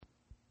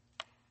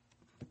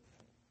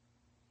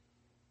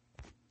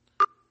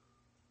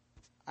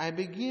I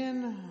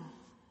begin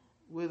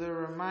with a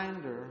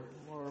reminder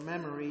or a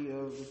memory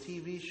of the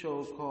TV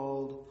show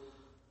called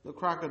The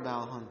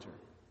Crocodile Hunter,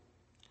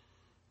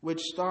 which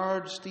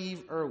starred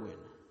Steve Irwin.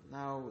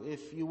 Now,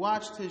 if you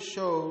watched his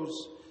shows,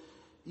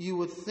 you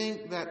would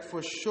think that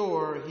for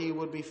sure he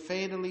would be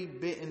fatally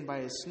bitten by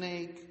a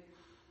snake,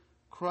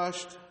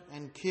 crushed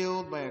and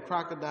killed by a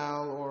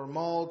crocodile, or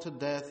mauled to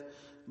death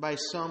by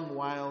some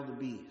wild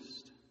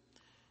beast.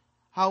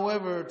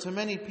 However, to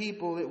many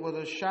people, it was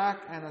a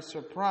shock and a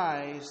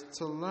surprise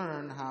to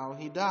learn how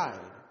he died.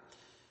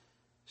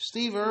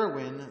 Steve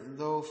Irwin,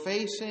 though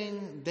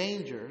facing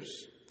dangers,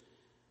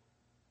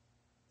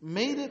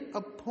 made it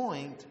a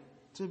point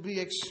to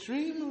be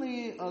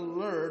extremely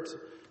alert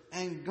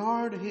and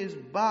guard his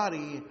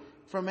body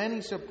from any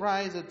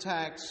surprise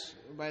attacks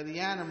by the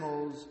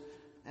animals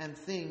and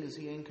things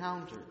he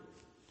encountered.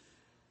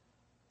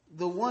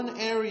 The one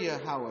area,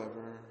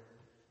 however,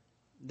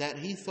 that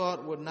he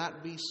thought would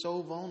not be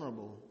so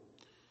vulnerable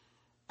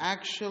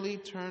actually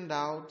turned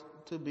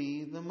out to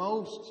be the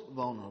most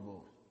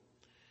vulnerable.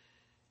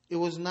 It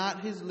was not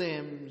his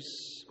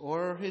limbs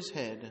or his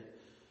head,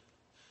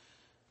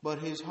 but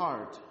his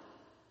heart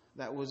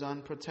that was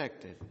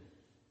unprotected.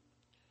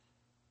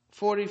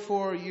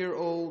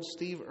 44-year-old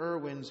Steve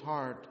Irwin's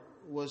heart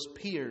was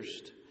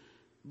pierced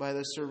by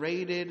the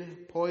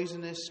serrated,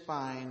 poisonous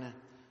spine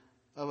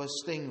of a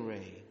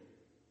stingray.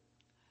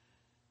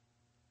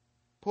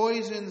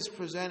 Poisons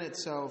present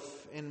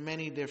itself in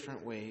many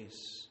different ways.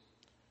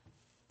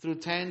 Through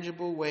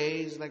tangible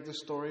ways, like the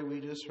story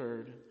we just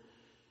heard.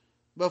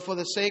 But for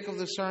the sake of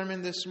the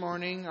sermon this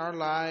morning, our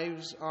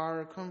lives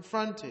are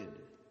confronted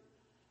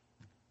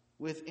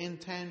with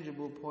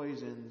intangible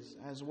poisons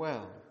as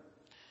well.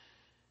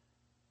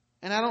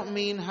 And I don't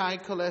mean high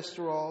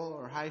cholesterol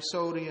or high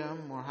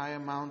sodium or high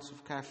amounts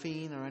of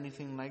caffeine or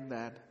anything like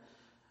that.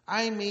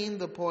 I mean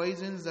the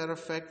poisons that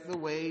affect the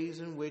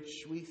ways in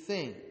which we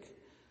think,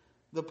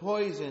 the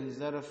poisons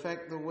that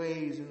affect the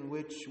ways in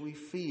which we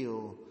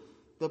feel,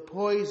 the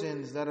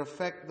poisons that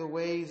affect the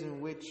ways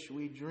in which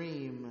we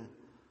dream,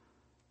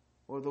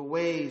 or the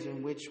ways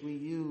in which we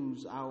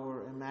use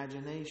our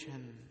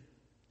imagination.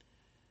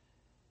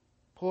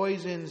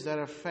 Poisons that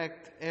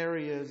affect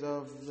areas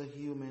of the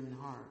human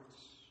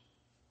hearts.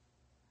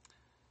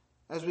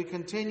 As we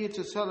continue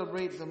to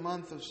celebrate the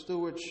month of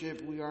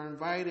stewardship, we are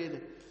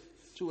invited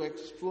to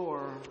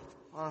explore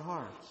our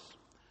hearts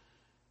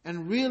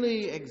and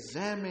really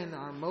examine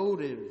our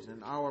motives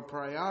and our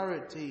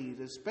priorities,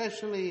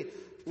 especially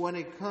when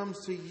it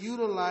comes to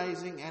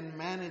utilizing and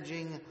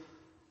managing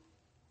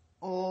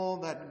all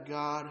that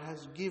God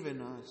has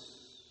given us.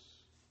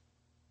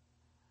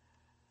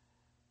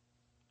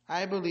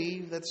 I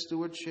believe that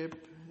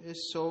stewardship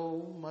is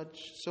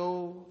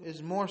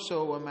more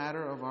so a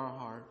matter of our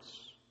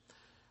hearts.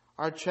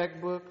 Our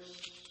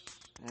checkbooks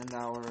and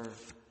our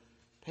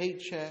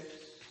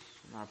paychecks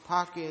and our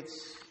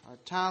pockets, our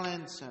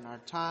talents and our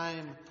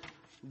time,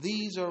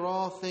 these are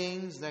all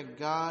things that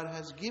God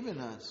has given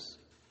us.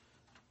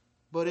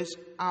 But it's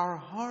our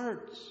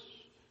hearts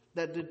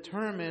that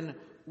determine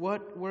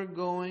what we're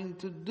going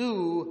to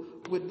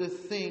do with the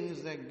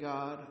things that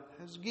God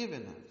has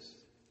given us.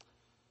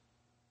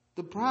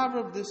 The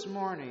proverb this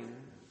morning,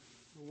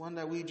 the one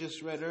that we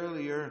just read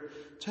earlier,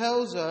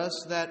 tells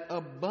us that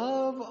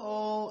above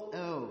all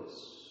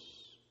else,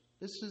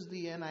 this is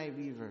the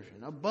NIV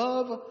version,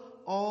 above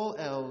all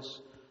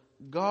else,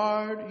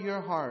 guard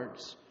your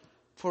hearts,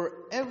 for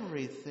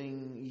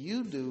everything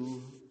you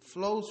do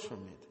flows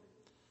from it.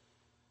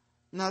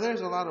 Now,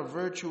 there's a lot of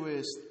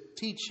virtuous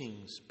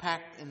teachings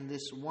packed in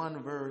this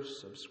one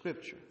verse of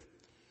Scripture.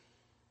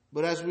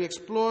 But as we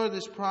explore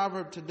this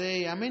proverb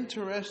today, I'm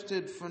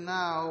interested for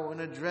now in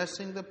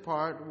addressing the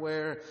part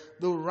where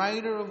the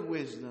writer of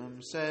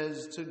wisdom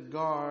says to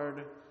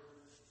guard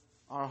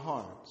our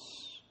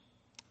hearts.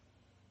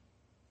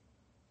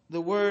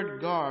 The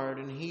word guard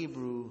in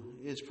Hebrew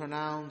is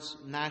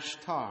pronounced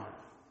nashtar,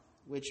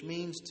 which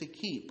means to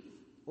keep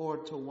or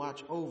to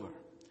watch over.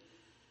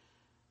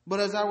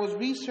 But as I was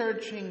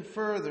researching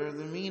further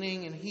the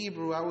meaning in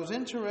Hebrew, I was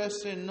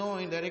interested in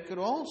knowing that it could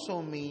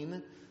also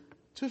mean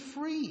to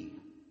free.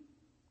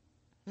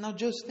 Now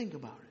just think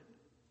about it.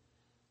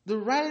 The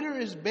writer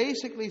is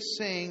basically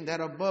saying that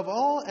above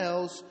all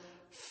else,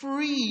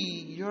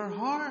 free your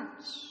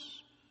hearts.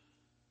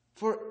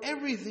 For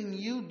everything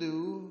you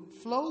do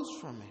flows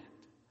from it.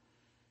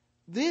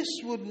 This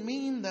would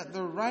mean that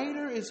the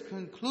writer is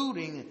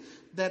concluding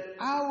that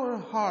our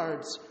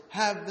hearts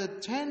have the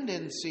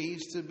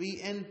tendencies to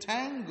be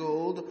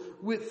entangled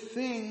with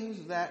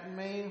things that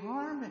may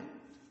harm it.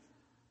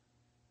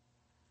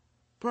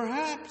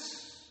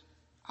 Perhaps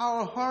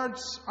our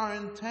hearts are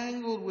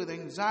entangled with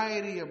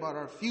anxiety about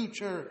our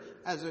future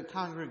as a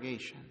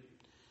congregation.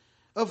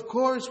 Of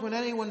course, when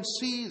anyone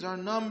sees our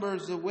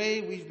numbers the way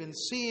we've been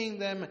seeing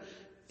them,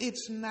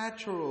 it's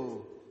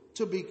natural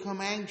to become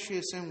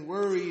anxious and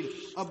worried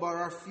about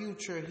our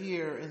future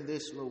here in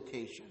this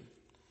location.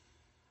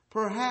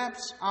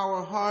 Perhaps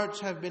our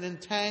hearts have been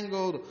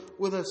entangled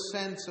with a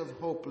sense of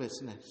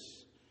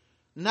hopelessness.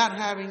 not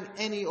having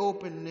any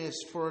openness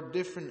for a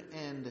different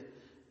end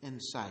in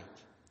sight.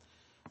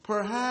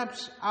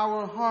 Perhaps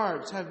our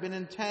hearts have been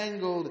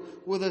entangled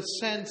with a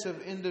sense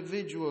of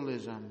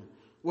individualism,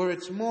 where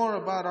it's more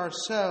about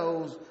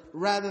ourselves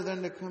rather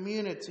than the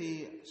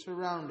community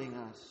surrounding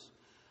us.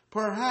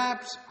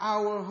 Perhaps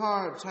our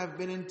hearts have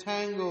been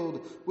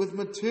entangled with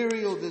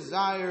material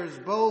desires,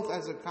 both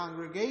as a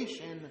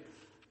congregation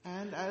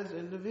and as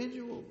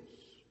individuals.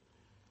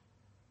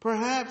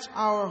 Perhaps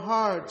our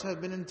hearts have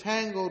been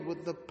entangled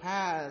with the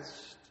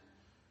past,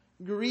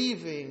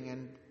 grieving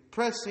and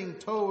pressing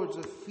towards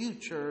a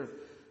future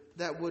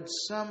that would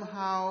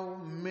somehow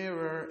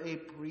mirror a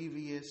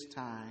previous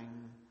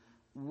time.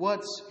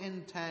 What's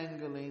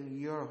entangling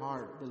your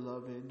heart,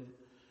 beloved?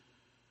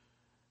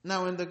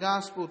 Now, in the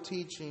gospel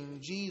teaching,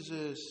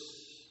 Jesus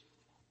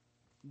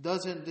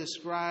doesn't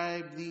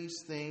describe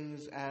these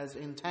things as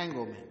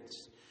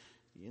entanglements.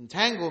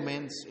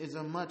 Entanglements is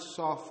a much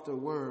softer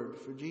word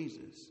for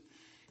Jesus.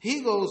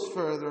 He goes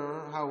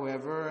further,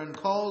 however, and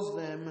calls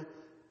them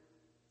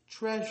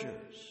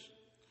treasures.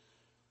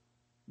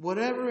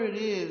 Whatever it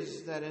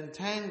is that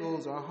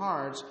entangles our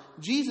hearts,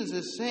 Jesus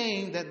is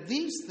saying that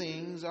these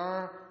things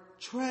are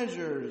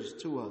treasures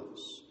to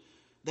us.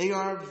 They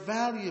are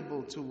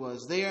valuable to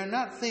us. They are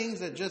not things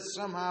that just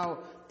somehow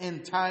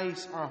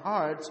entice our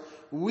hearts.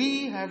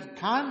 We have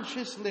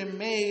consciously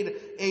made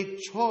a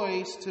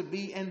choice to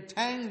be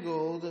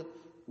entangled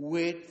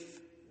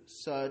with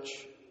such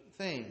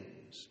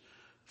things.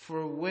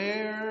 For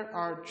where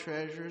our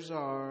treasures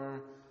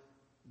are,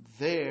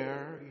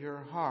 there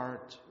your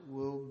heart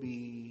will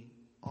be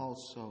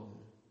also.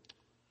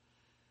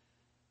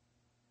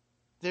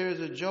 There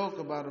is a joke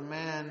about a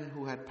man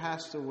who had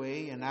passed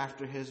away, and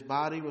after his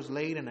body was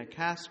laid in a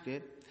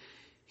casket,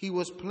 he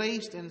was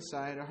placed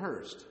inside a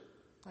hearse.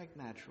 Like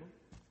natural,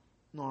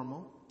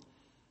 normal.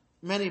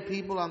 Many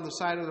people on the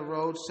side of the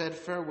road said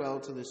farewell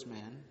to this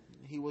man.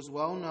 He was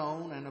well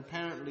known and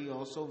apparently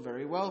also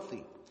very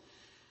wealthy.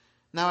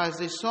 Now, as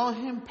they saw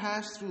him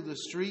pass through the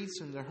streets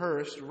in the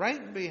hearse,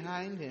 right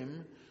behind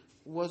him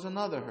was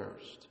another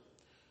hearse.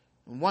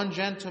 And one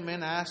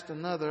gentleman asked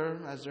another,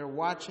 as they're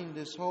watching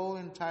this whole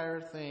entire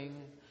thing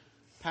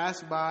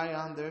pass by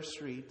on their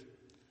street,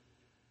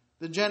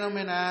 the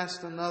gentleman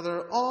asked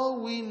another,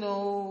 all we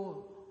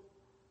know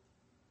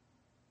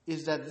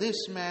is that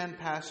this man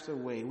passed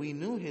away. We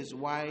knew his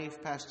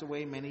wife passed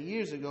away many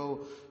years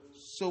ago,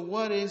 so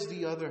what is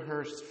the other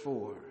hearse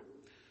for?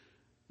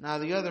 Now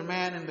the other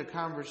man in the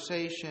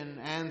conversation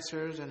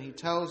answers, and he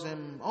tells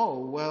him,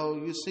 oh, well,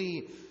 you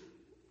see,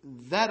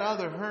 that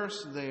other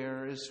hearse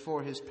there is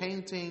for his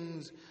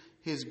paintings,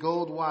 his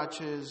gold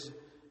watches,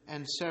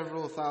 and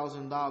several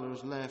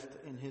 $1,000s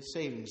left in his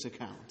savings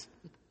account.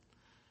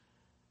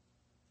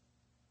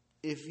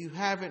 If you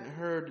haven't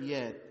heard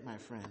yet, my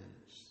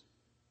friends,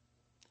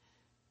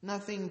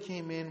 nothing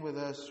came in with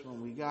us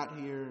when we got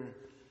here,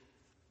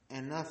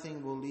 and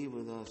nothing will leave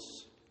with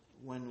us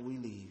when we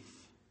leave.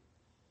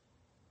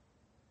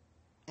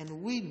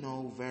 And we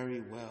know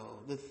very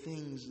well the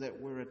things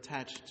that we're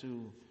attached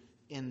to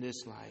in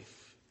this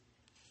life.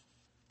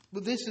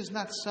 But this is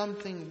not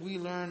something we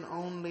learn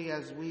only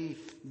as we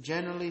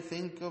generally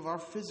think of our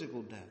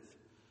physical death.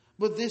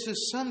 But this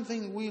is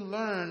something we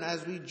learn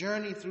as we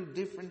journey through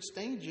different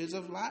stages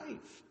of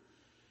life.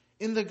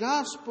 In the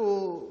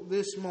gospel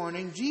this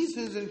morning,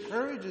 Jesus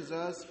encourages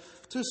us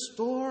to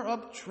store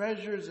up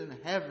treasures in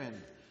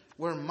heaven,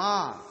 where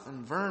moth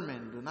and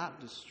vermin do not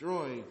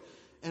destroy,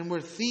 and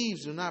where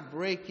thieves do not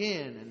break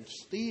in and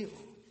steal.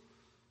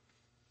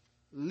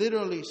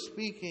 Literally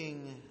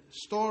speaking,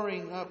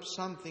 storing up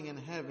something in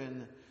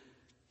heaven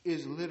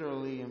is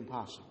literally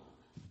impossible.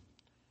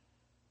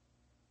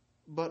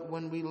 But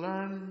when we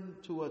learn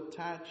to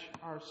attach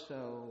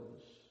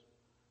ourselves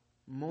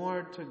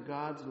more to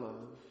God's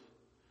love,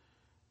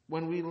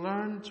 when we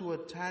learn to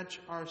attach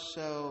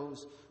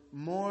ourselves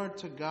more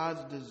to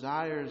God's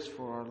desires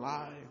for our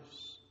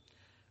lives,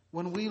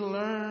 when we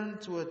learn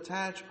to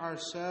attach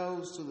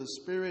ourselves to the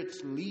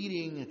Spirit's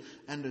leading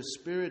and the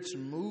Spirit's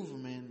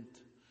movement,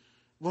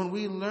 when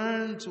we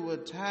learn to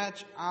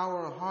attach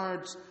our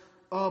hearts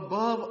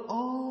above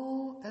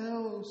all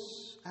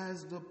else,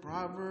 as the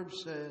proverb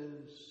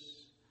says,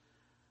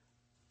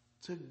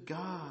 to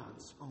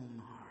God's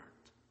own heart,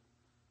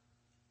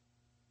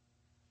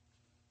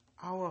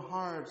 our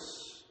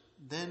hearts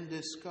then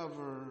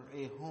discover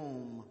a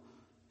home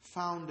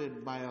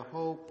founded by a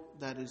hope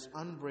that is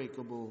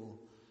unbreakable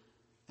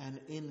and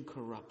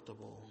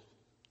incorruptible.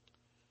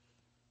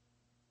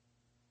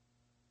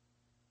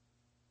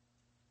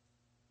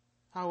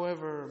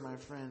 However, my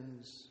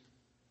friends,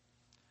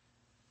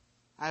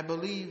 I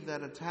believe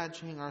that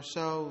attaching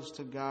ourselves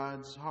to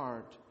God's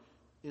heart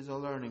is a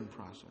learning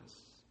process.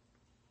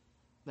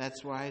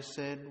 That's why I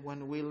said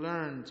when we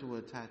learn to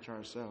attach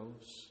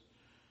ourselves,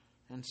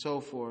 and so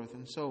forth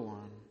and so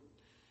on.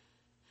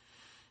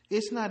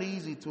 It's not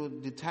easy to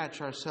detach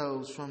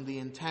ourselves from the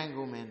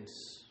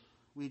entanglements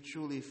we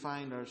truly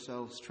find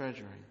ourselves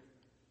treasuring.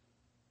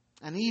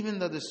 And even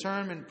the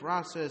discernment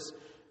process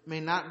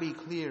may not be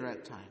clear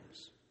at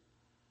times.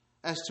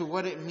 as to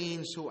what it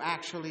means to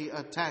actually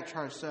attach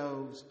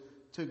ourselves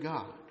to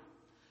God.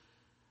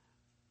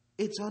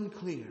 It's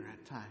unclear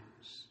at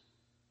times.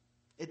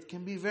 It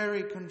can be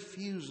very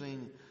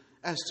confusing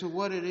as to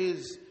what it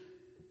is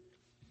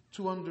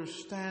to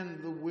understand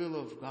the will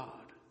of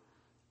God,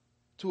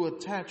 to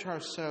attach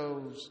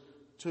ourselves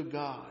to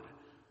God,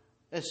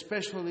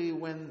 especially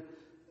when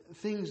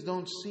things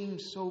don't seem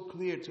so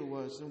clear to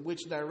us in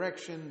which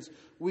directions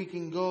we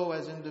can go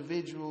as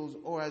individuals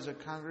or as a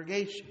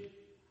congregation.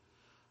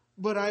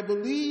 But I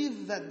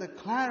believe that the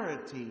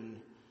clarity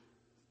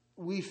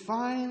we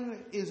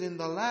find is in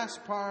the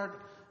last part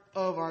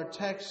of our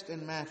text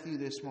in Matthew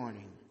this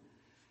morning.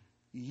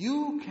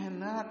 You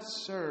cannot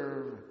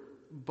serve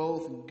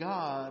both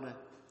God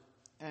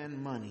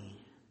and money.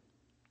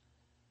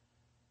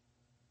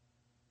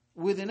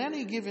 Within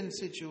any given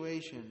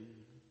situation,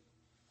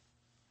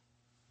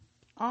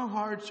 our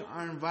hearts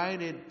are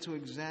invited to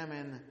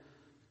examine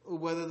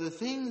whether the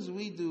things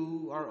we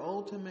do are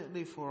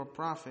ultimately for a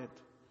profit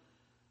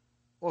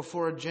or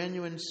for a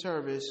genuine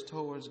service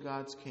towards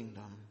God's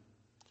kingdom.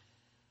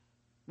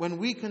 When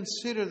we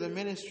consider the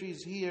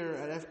ministries here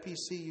at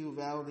FPCU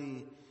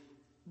Valley,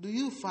 do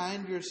you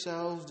find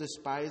yourselves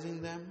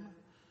despising them?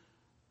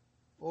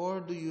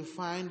 Or do you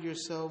find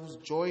yourselves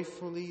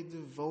joyfully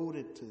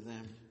devoted to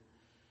them?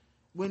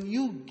 When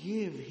you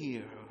give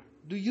here,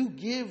 do you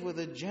give with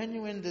a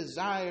genuine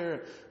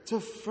desire to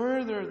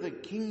further the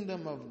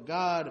kingdom of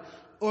God?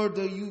 Or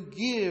do you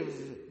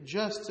give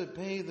just to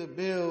pay the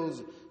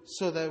bills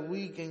so that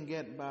we can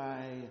get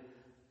by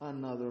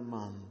another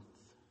month?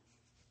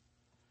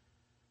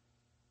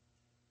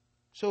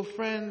 So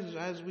friends,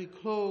 as we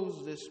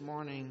close this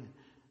morning,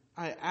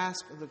 I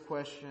ask the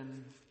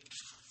question,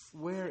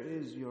 where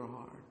is your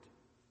heart?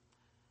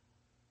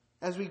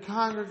 As we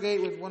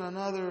congregate with one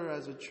another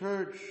as a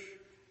church,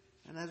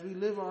 and as we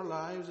live our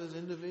lives as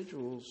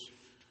individuals,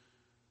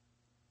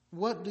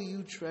 what do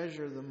you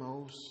treasure the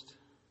most?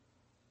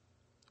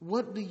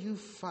 What do you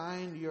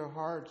find your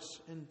hearts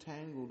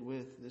entangled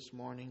with this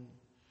morning?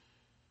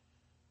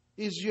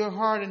 Is your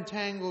heart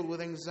entangled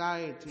with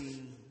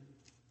anxiety?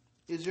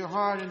 Is your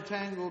heart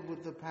entangled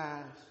with the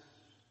past?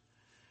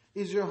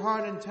 Is your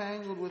heart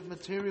entangled with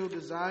material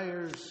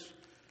desires?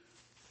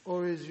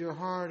 Or is your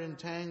heart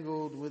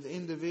entangled with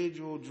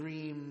individual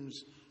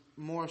dreams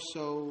more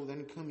so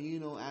than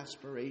communal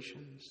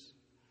aspirations?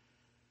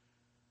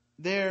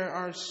 There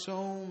are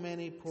so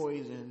many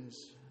poisons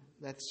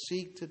that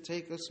seek to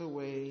take us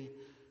away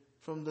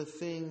from the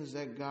things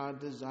that God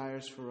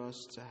desires for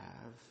us to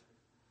have.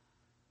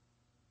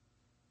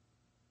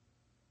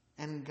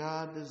 And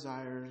God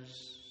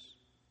desires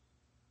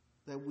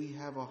that we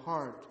have a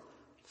heart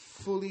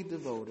fully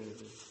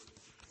devoted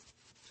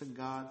to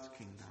God's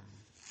kingdom.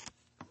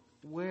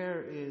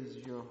 Where is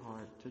your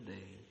heart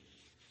today?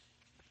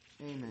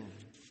 Amen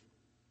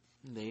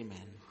and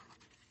amen.